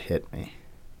know what hit me.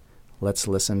 Let's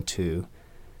listen to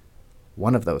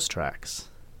one of those tracks,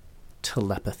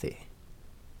 Telepathy,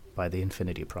 by the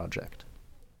Infinity Project.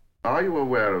 Are you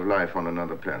aware of life on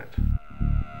another planet?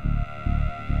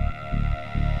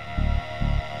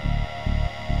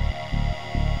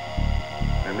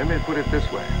 And let me put it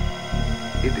this way.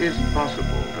 It is possible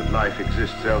that life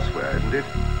exists elsewhere, isn't it?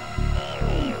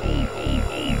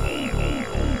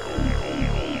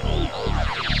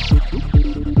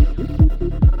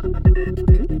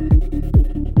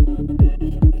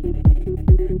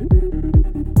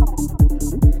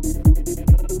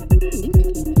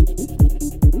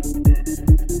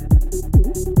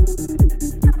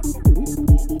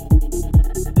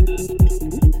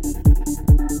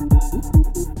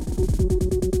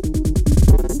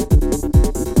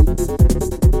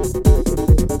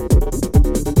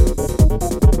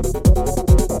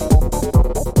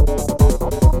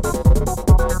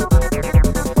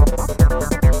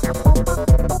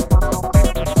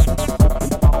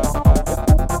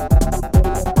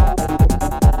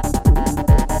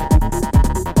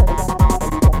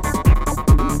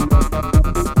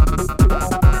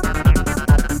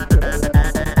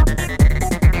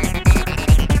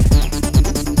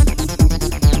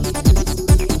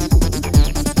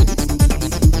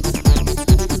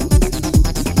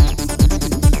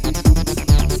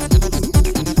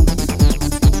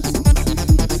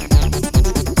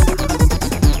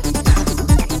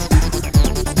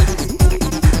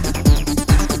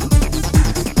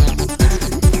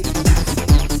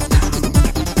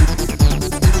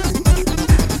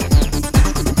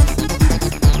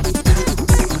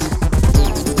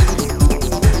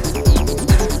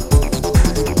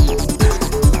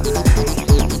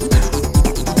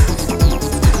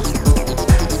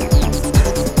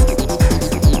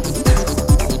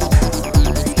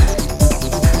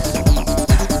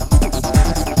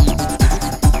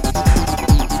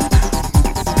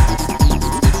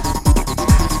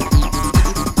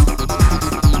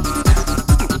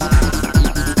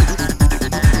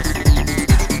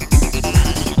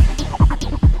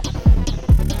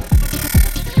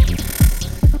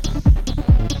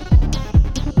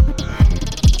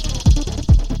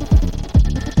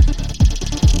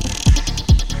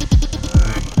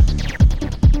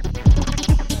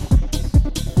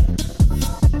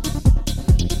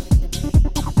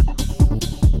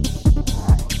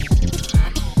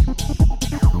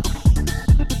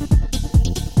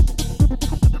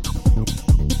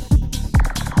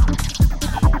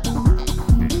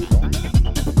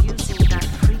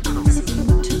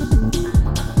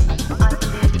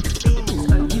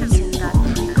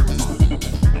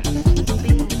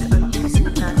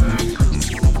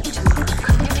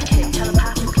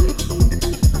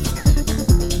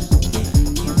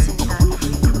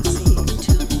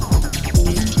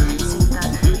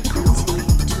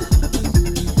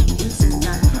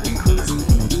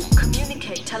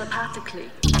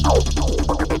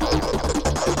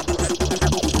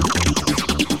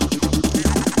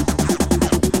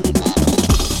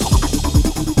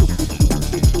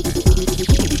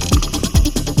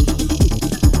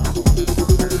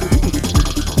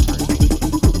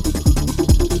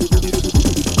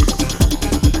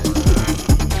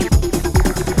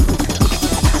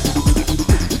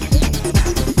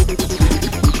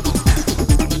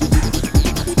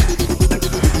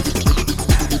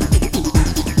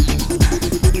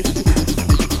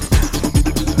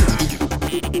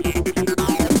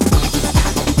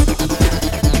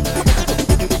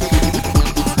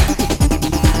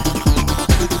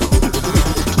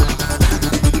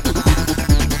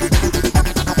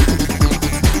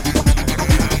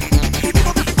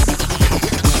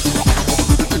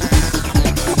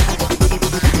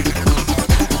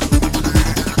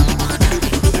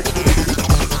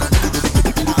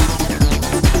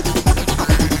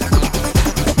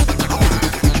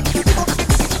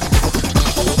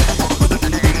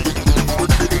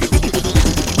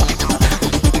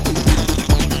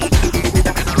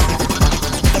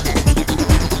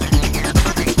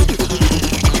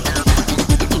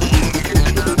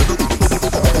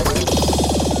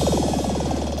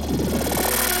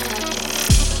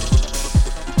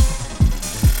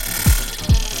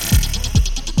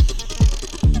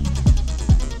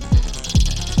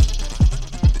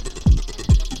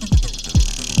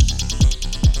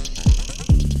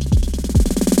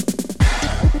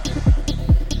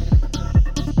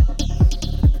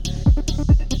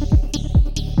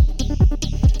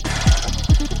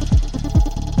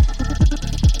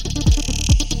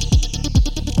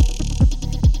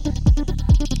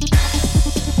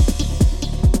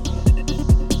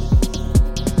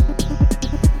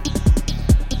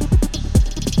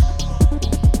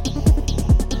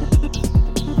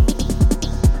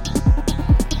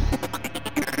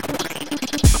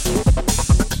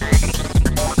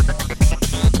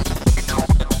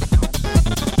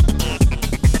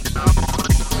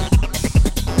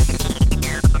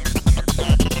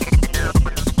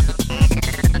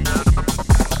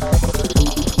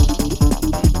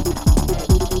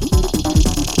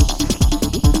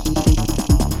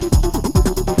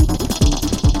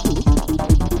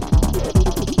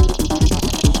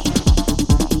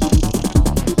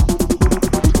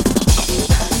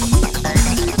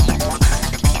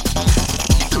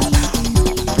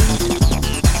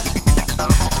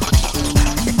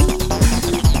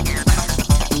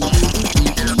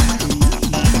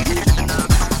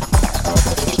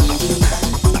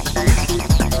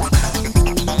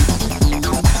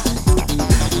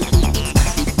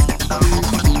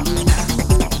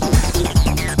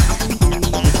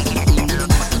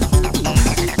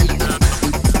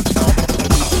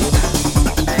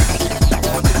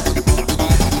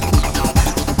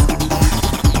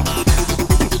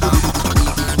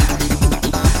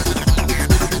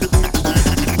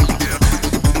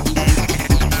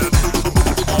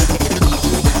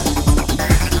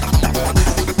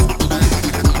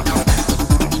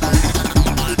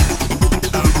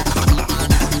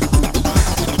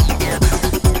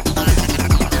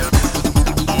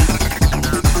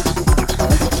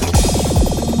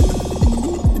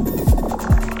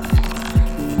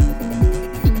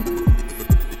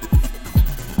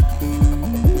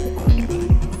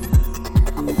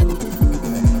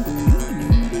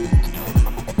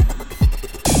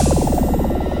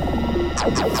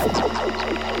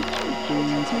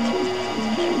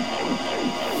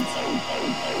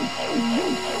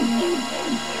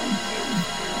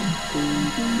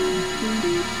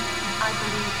 I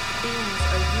believe beings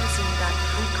are using that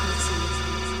frequency.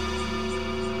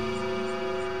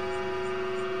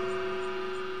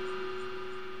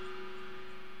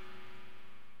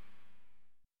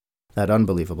 That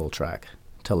unbelievable track,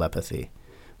 Telepathy,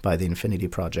 by the Infinity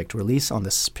Project, released on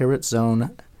the Spirit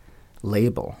Zone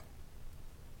label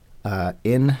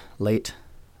in late,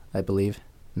 I believe,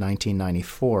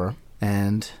 1994,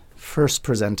 and first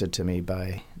presented to me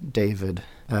by David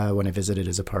when I visited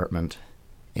his apartment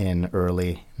in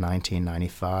early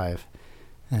 1995.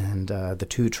 And the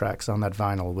two tracks on that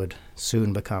vinyl would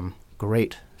soon become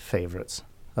great favorites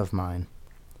of mine.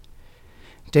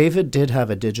 David did have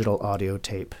a digital audio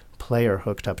tape player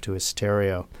hooked up to his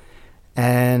stereo,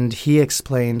 and he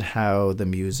explained how the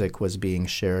music was being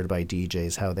shared by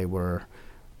DJs, how they were,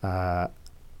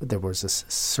 there was this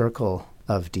circle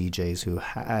of DJs who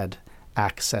had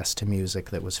access to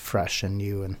music that was fresh and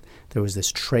new, and there was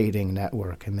this trading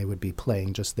network, and they would be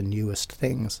playing just the newest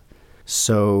things.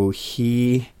 So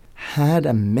he had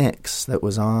a mix that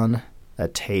was on a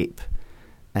tape,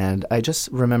 and I just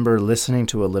remember listening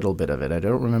to a little bit of it. I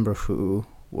don't remember who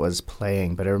was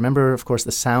playing, but I remember, of course,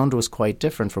 the sound was quite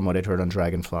different from what I'd heard on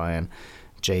Dragonfly and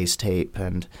Jay's tape,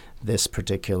 and this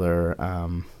particular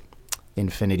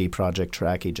Infinity Project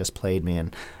track he just played me.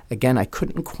 And again, I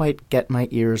couldn't quite get my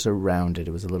ears around it.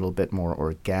 It was a little bit more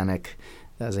organic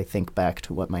as I think back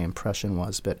to what my impression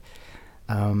was, but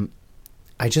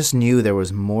I just knew there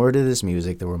was more to this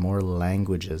music. There were more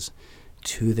languages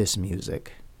to this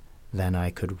music than I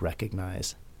could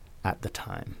recognize at the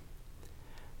time.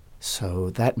 So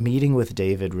that meeting with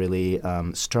David really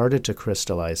started to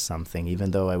crystallize something, even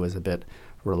though I was a bit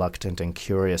reluctant and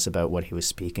curious about what he was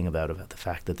speaking about the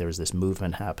fact that there was this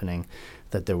movement happening,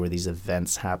 that there were these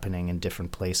events happening in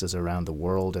different places around the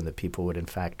world, and that people would in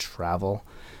fact travel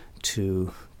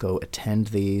to go attend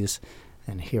these,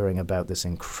 and hearing about this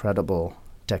incredible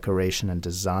decoration and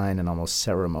design and almost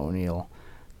ceremonial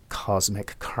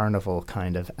cosmic carnival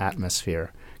kind of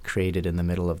atmosphere created in the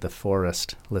middle of the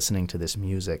forest, listening to this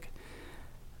music.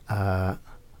 I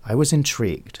was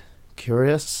intrigued,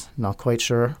 curious, not quite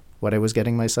sure what I was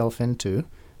getting myself into,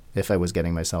 if I was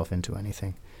getting myself into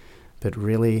anything, but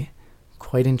really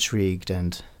quite intrigued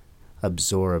and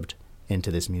absorbed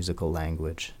into this musical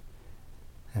language.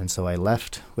 And so I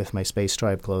left with my Space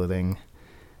Tribe clothing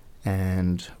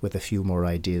and with a few more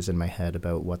ideas in my head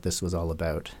about what this was all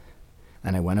about.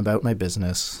 And I went about my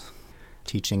business,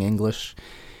 teaching English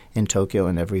in Tokyo,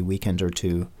 and every weekend or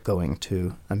two going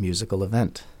to a musical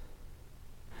event.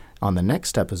 On the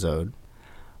next episode,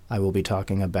 I will be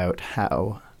talking about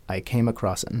how I came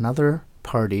across another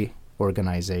party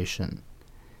organization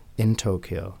in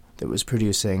Tokyo that was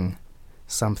producing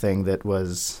something that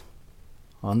was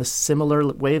on the similar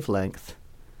wavelength,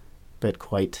 but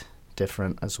quite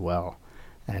different as well.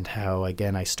 And how,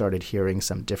 again, I started hearing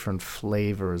some different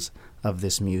flavors of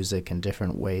this music and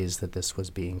different ways that this was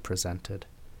being presented.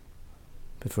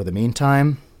 But for the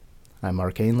meantime, I'm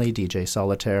Mark Ainley, DJ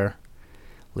Solitaire,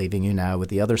 leaving you now with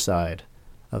the other side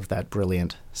of that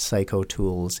brilliant Psycho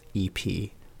Tools EP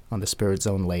on the Spirit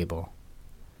Zone label,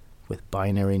 with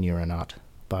Binary Neuronaut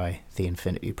by The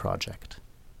Infinity Project.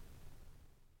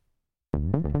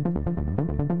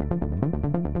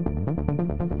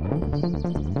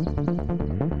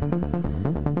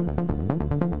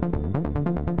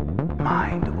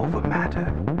 Mind over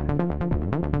matter.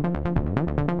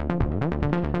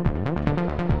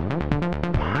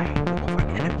 Mind over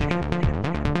energy.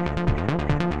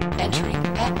 Entering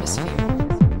atmosphere.